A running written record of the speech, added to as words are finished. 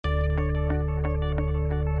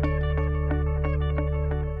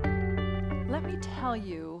tell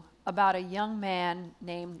you about a young man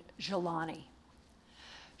named Jelani.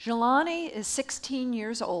 Jelani is 16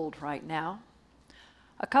 years old right now.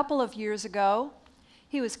 A couple of years ago,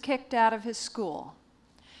 he was kicked out of his school.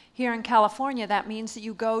 Here in California, that means that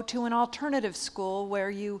you go to an alternative school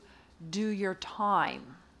where you do your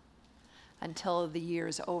time until the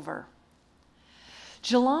year's over.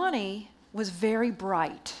 Jelani was very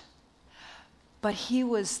bright, but he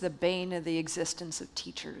was the bane of the existence of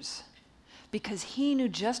teachers because he knew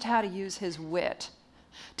just how to use his wit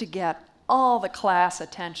to get all the class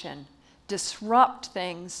attention, disrupt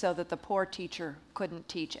things so that the poor teacher couldn't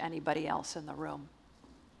teach anybody else in the room.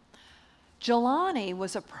 Jelani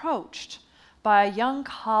was approached by a young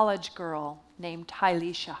college girl named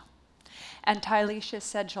Tylisha. And Tylisha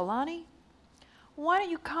said, "Jelani, why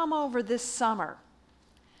don't you come over this summer?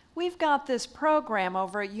 We've got this program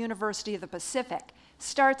over at University of the Pacific.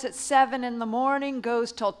 Starts at 7 in the morning,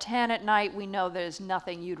 goes till 10 at night. We know there's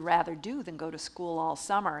nothing you'd rather do than go to school all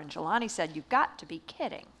summer." And Jelani said, "You've got to be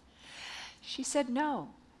kidding." She said, "No,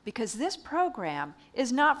 because this program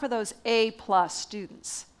is not for those A+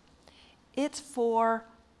 students. It's for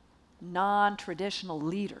non-traditional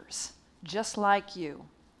leaders, just like you."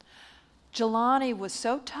 Jelani was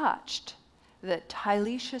so touched that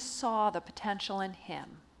Tylisha saw the potential in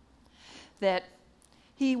him that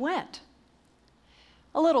he went.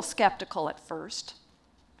 A little skeptical at first,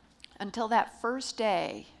 until that first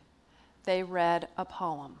day they read a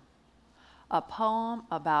poem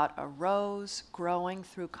about a rose growing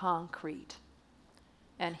through concrete,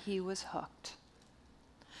 and he was hooked.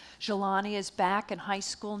 Jelani is back in high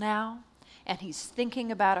school now, and he's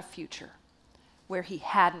thinking about a future where he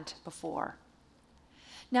hadn't before.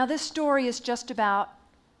 Now, this story is just about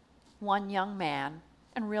one young man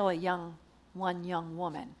and really one young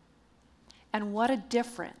woman, and what a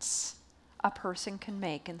difference a person can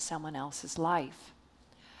make in someone else's life.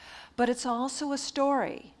 But it's also a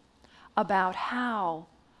story about how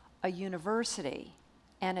a university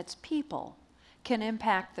and its people can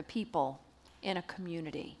impact the people in a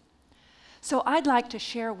community. So I'd like to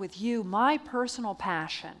share with you my personal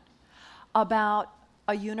passion about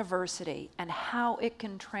a university and how it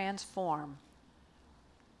can transform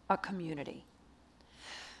a community.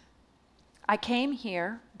 I came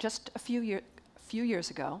here just a few years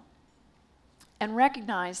ago and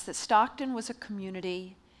recognized that Stockton was a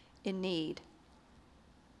community in need.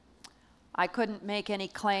 I couldn't make any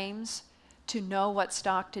claims to know what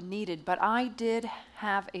Stockton needed, but I did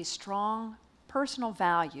have a strong personal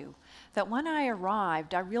value that when I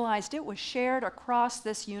arrived, I realized it was shared across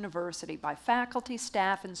this university by faculty,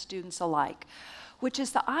 staff, and students alike, which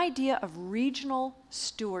is the idea of regional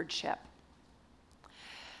stewardship.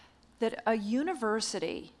 That a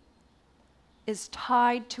university is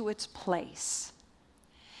tied to its place,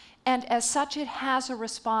 and as such it has a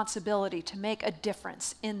responsibility to make a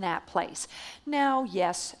difference in that place. Now,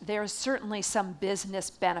 yes, there's certainly some business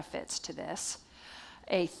benefits to this.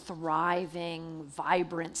 A thriving,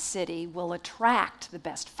 vibrant city will attract the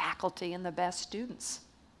best faculty and the best students.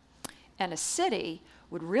 And a city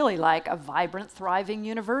would really like a vibrant, thriving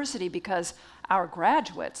university because our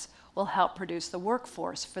graduates will help produce the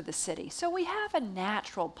workforce for the city. So we have a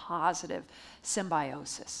natural, positive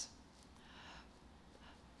symbiosis.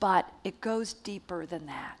 But it goes deeper than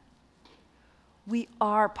that. We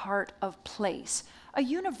are part of place. A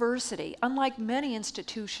university, unlike many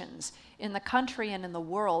institutions in the country and in the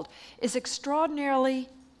world, is extraordinarily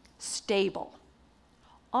stable.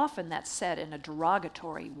 Often that's said in a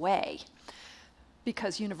derogatory way,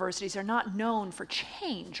 because universities are not known for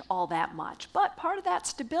change all that much. But part of that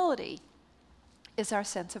stability is our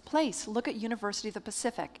sense of place. Look at University of the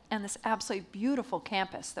Pacific and this absolutely beautiful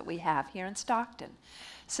campus that we have here in Stockton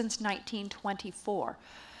since 1924.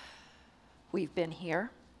 We've been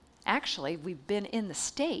here. Actually, we've been in the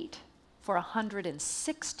state for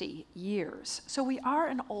 160 years. So we are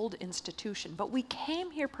an old institution, but we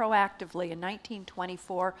came here proactively in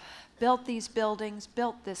 1924, built these buildings,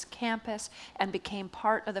 built this campus, and became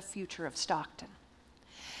part of the future of Stockton.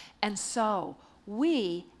 And so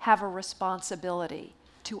we have a responsibility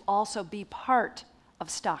to also be part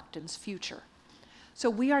of Stockton's future.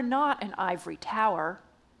 So we are not an ivory tower,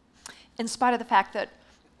 in spite of the fact that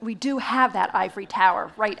we do have that ivory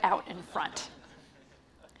tower right out in front.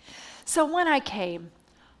 So when I came,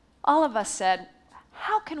 all of us said,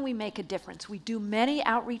 how can we make a difference? We do many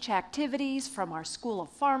outreach activities, from our School of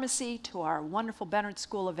Pharmacy to our wonderful Bennett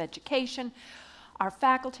School of Education. Our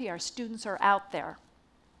faculty, our students are out there.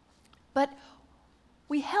 But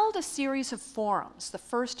we held a series of forums the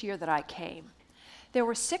first year that I came. There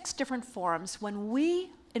were 6 different forums when we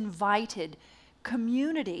invited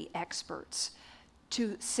community experts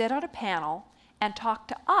to sit on a panel and talk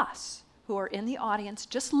to us who are in the audience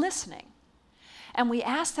just listening. And we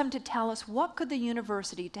asked them to tell us what could the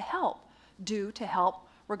university do to help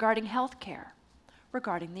regarding healthcare,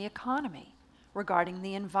 regarding the economy, regarding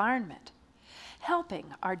the environment,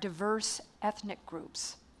 helping our diverse ethnic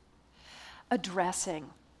groups, addressing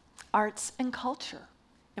arts and culture,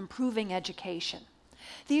 improving education.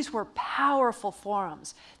 These were powerful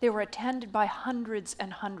forums. They were attended by hundreds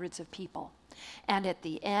and hundreds of people. And at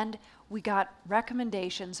the end, we got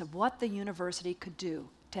recommendations of what the university could do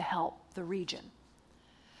to help the region.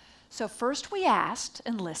 So first we asked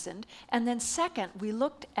and listened, and then second, we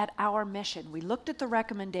looked at our mission. We looked at the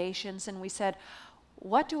recommendations and we said,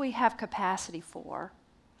 what do we have capacity for?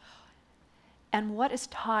 And what is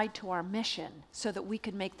tied to our mission so that we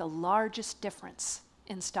could make the largest difference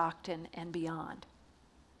in Stockton and beyond?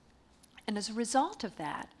 And as a result of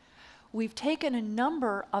that, we've taken a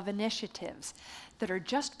number of initiatives that are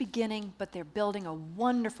just beginning, but they're building a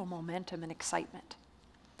wonderful momentum and excitement.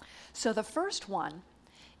 So the first one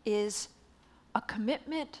is a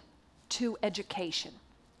commitment to education.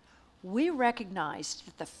 We recognize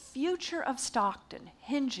that the future of Stockton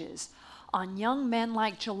hinges on young men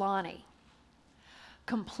like Jelani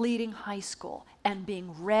completing high school and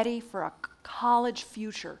being ready for a college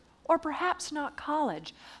future, or perhaps not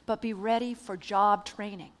college, but be ready for job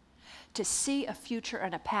training, to see a future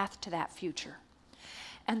and a path to that future.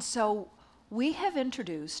 And so we have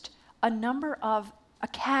introduced a number of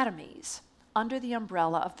academies under the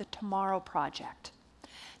umbrella of the Tomorrow Project.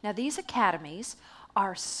 Now these academies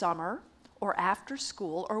are summer or after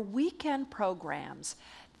school or weekend programs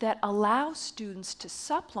that allow students to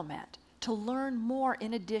supplement, to learn more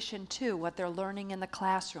in addition to what they're learning in the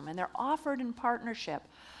classroom. And they're offered in partnership,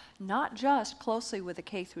 not just closely with the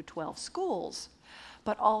K-12 schools,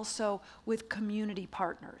 but also with community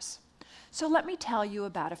partners. So let me tell you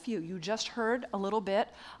about a few. You just heard a little bit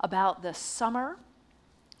about the Summer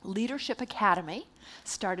Leadership Academy,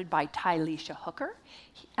 started by Tylisha Hooker,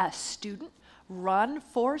 a student run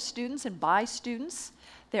for students and by students.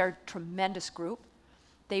 They're a tremendous group.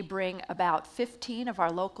 They bring about 15 of our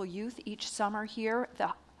local youth each summer here,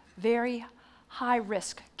 the very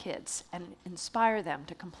high-risk kids, and inspire them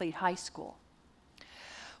to complete high school.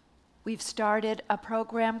 We've started a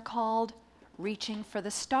program called Reaching for the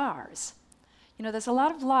Stars. You know, there's a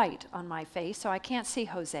lot of light on my face, so I can't see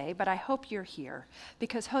Jose, but I hope you're here,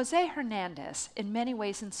 because Jose Hernandez in many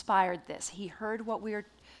ways inspired this. He heard what we were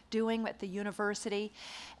doing at the university,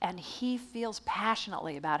 and he feels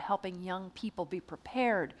passionately about helping young people be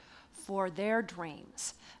prepared for their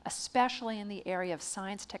dreams, especially in the area of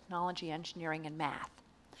science, technology, engineering, and math.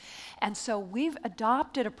 And so we've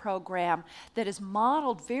adopted a program that is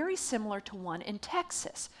modeled very similar to one in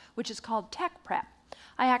Texas, which is called Tech Prep.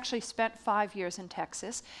 I actually spent 5 years in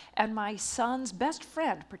Texas, and my son's best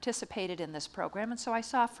friend participated in this program, and so I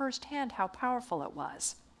saw firsthand how powerful it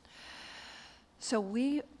was. So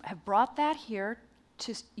we have brought that here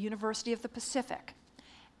to University of the Pacific,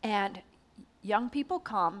 and young people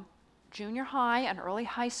come, junior high and early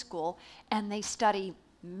high school, and they study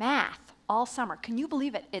math all summer. Can you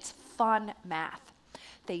believe it? It's fun math.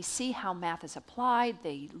 They see how math is applied,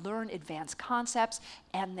 they learn advanced concepts,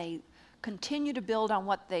 and they continue to build on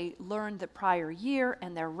what they learned the prior year,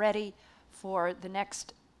 and they're ready for the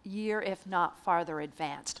next year, if not farther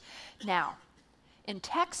advanced. Now, in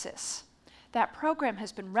Texas, that program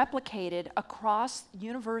has been replicated across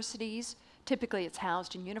universities. Typically, it's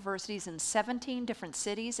housed in universities in 17 different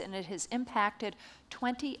cities, and it has impacted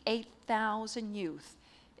 28,000 youth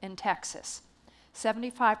in Texas.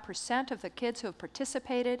 75% of the kids who have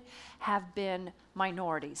participated have been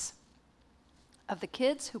minorities. Of the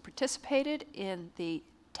kids who participated in the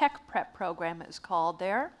Tech Prep program, it was called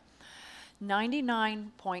there,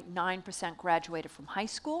 99.9% graduated from high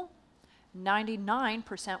school,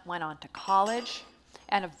 99% went on to college,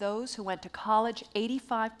 and of those who went to college,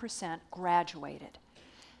 85% graduated,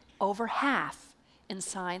 over half in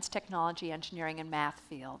science, technology, engineering, and math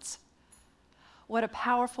fields. What a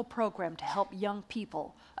powerful program to help young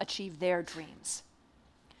people achieve their dreams.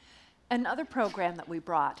 Another program that we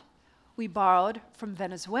borrowed from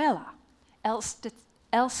Venezuela, El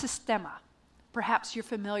Sistema. Perhaps you're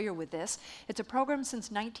familiar with this. It's a program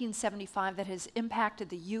since 1975 that has impacted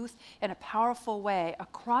the youth in a powerful way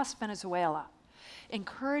across Venezuela,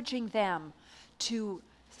 encouraging them to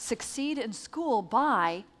succeed in school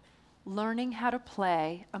by learning how to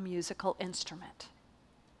play a musical instrument.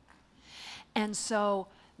 And so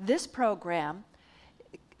this program,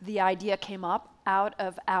 the idea came up out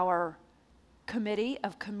of our committee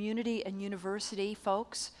of community and university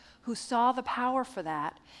folks who saw the power for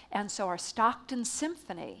that, and so our Stockton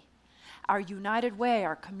Symphony, our United Way,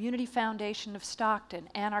 our Community Foundation of Stockton,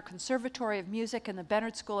 and our Conservatory of Music and the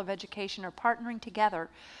Bennard School of Education are partnering together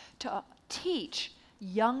to teach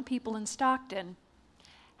young people in Stockton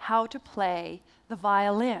how to play the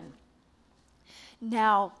violin.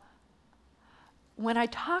 Now, when I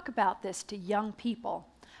talk about this to young people,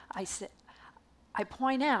 I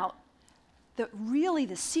point out that really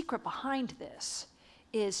the secret behind this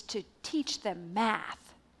is to teach them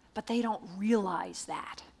math, but they don't realize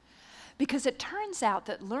that. Because it turns out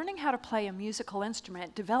that learning how to play a musical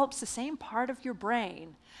instrument develops the same part of your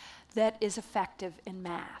brain that is effective in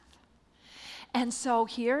math. And so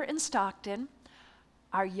here in Stockton,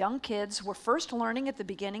 our young kids were first learning at the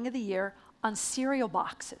beginning of the year on cereal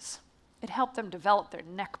boxes. It helped them develop their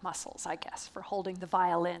neck muscles, I guess, for holding the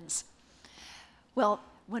violins. Well,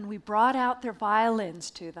 when we brought out their violins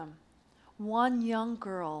to them, one young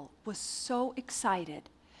girl was so excited,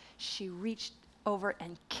 she reached over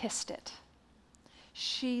and kissed it.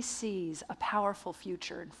 She sees a powerful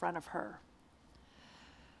future in front of her.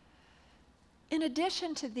 In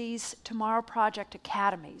addition to these Tomorrow Project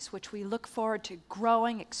Academies, which we look forward to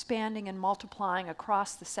growing, expanding, and multiplying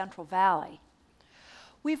across the Central Valley,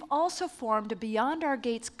 we've also formed a Beyond Our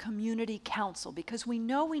Gates Community Council because we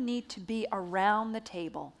know we need to be around the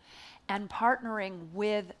table and partnering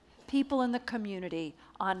with people in the community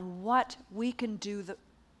on what we can do the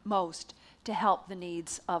most to help the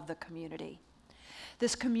needs of the community.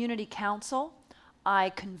 This community council,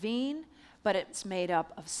 I convene, but it's made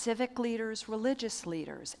up of civic leaders, religious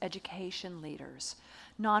leaders, education leaders,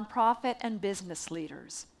 nonprofit and business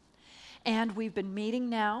leaders. And we've been meeting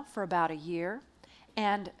now for about a year.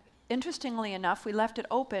 And interestingly enough, we left it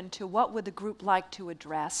open to what would the group like to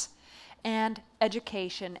address, and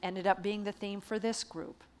education ended up being the theme for this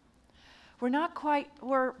group. We're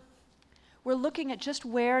looking at just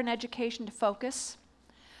where in education to focus.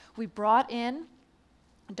 We brought in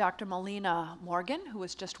Dr. Melina Morgan, who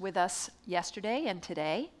was just with us yesterday and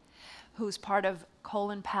today, who's part of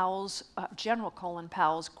General Colin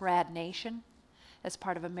Powell's Grad Nation as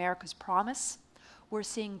part of America's Promise. We're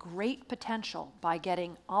seeing great potential by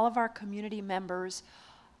getting all of our community members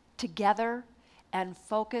together and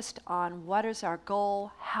focused on what is our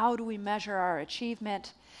goal, how do we measure our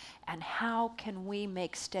achievement, and how can we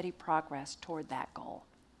make steady progress toward that goal.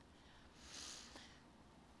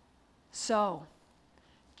 So,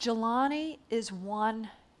 Jelani is one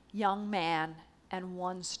young man and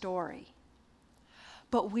one story.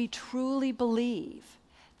 But we truly believe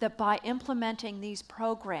that by implementing these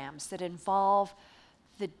programs that involve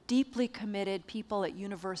the deeply committed people at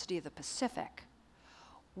University of the Pacific,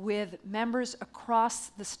 with members across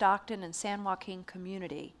the Stockton and San Joaquin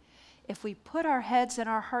community, if we put our heads and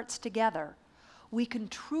our hearts together, we can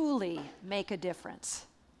truly make a difference.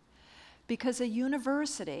 Because a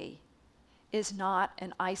university is not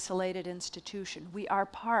an isolated institution. We are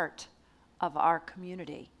part of our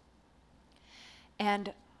community.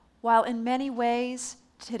 And while in many ways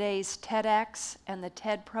today's TEDx and the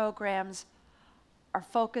TED programs are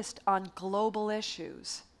focused on global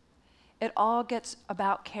issues, it all gets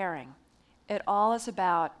about caring. It all is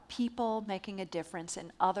about people making a difference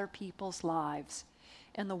in other people's lives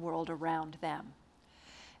in the world around them.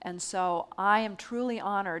 And so I am truly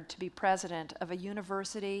honored to be president of a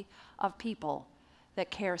university of people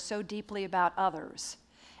that care so deeply about others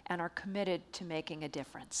and are committed to making a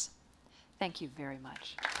difference. Thank you very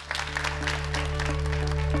much.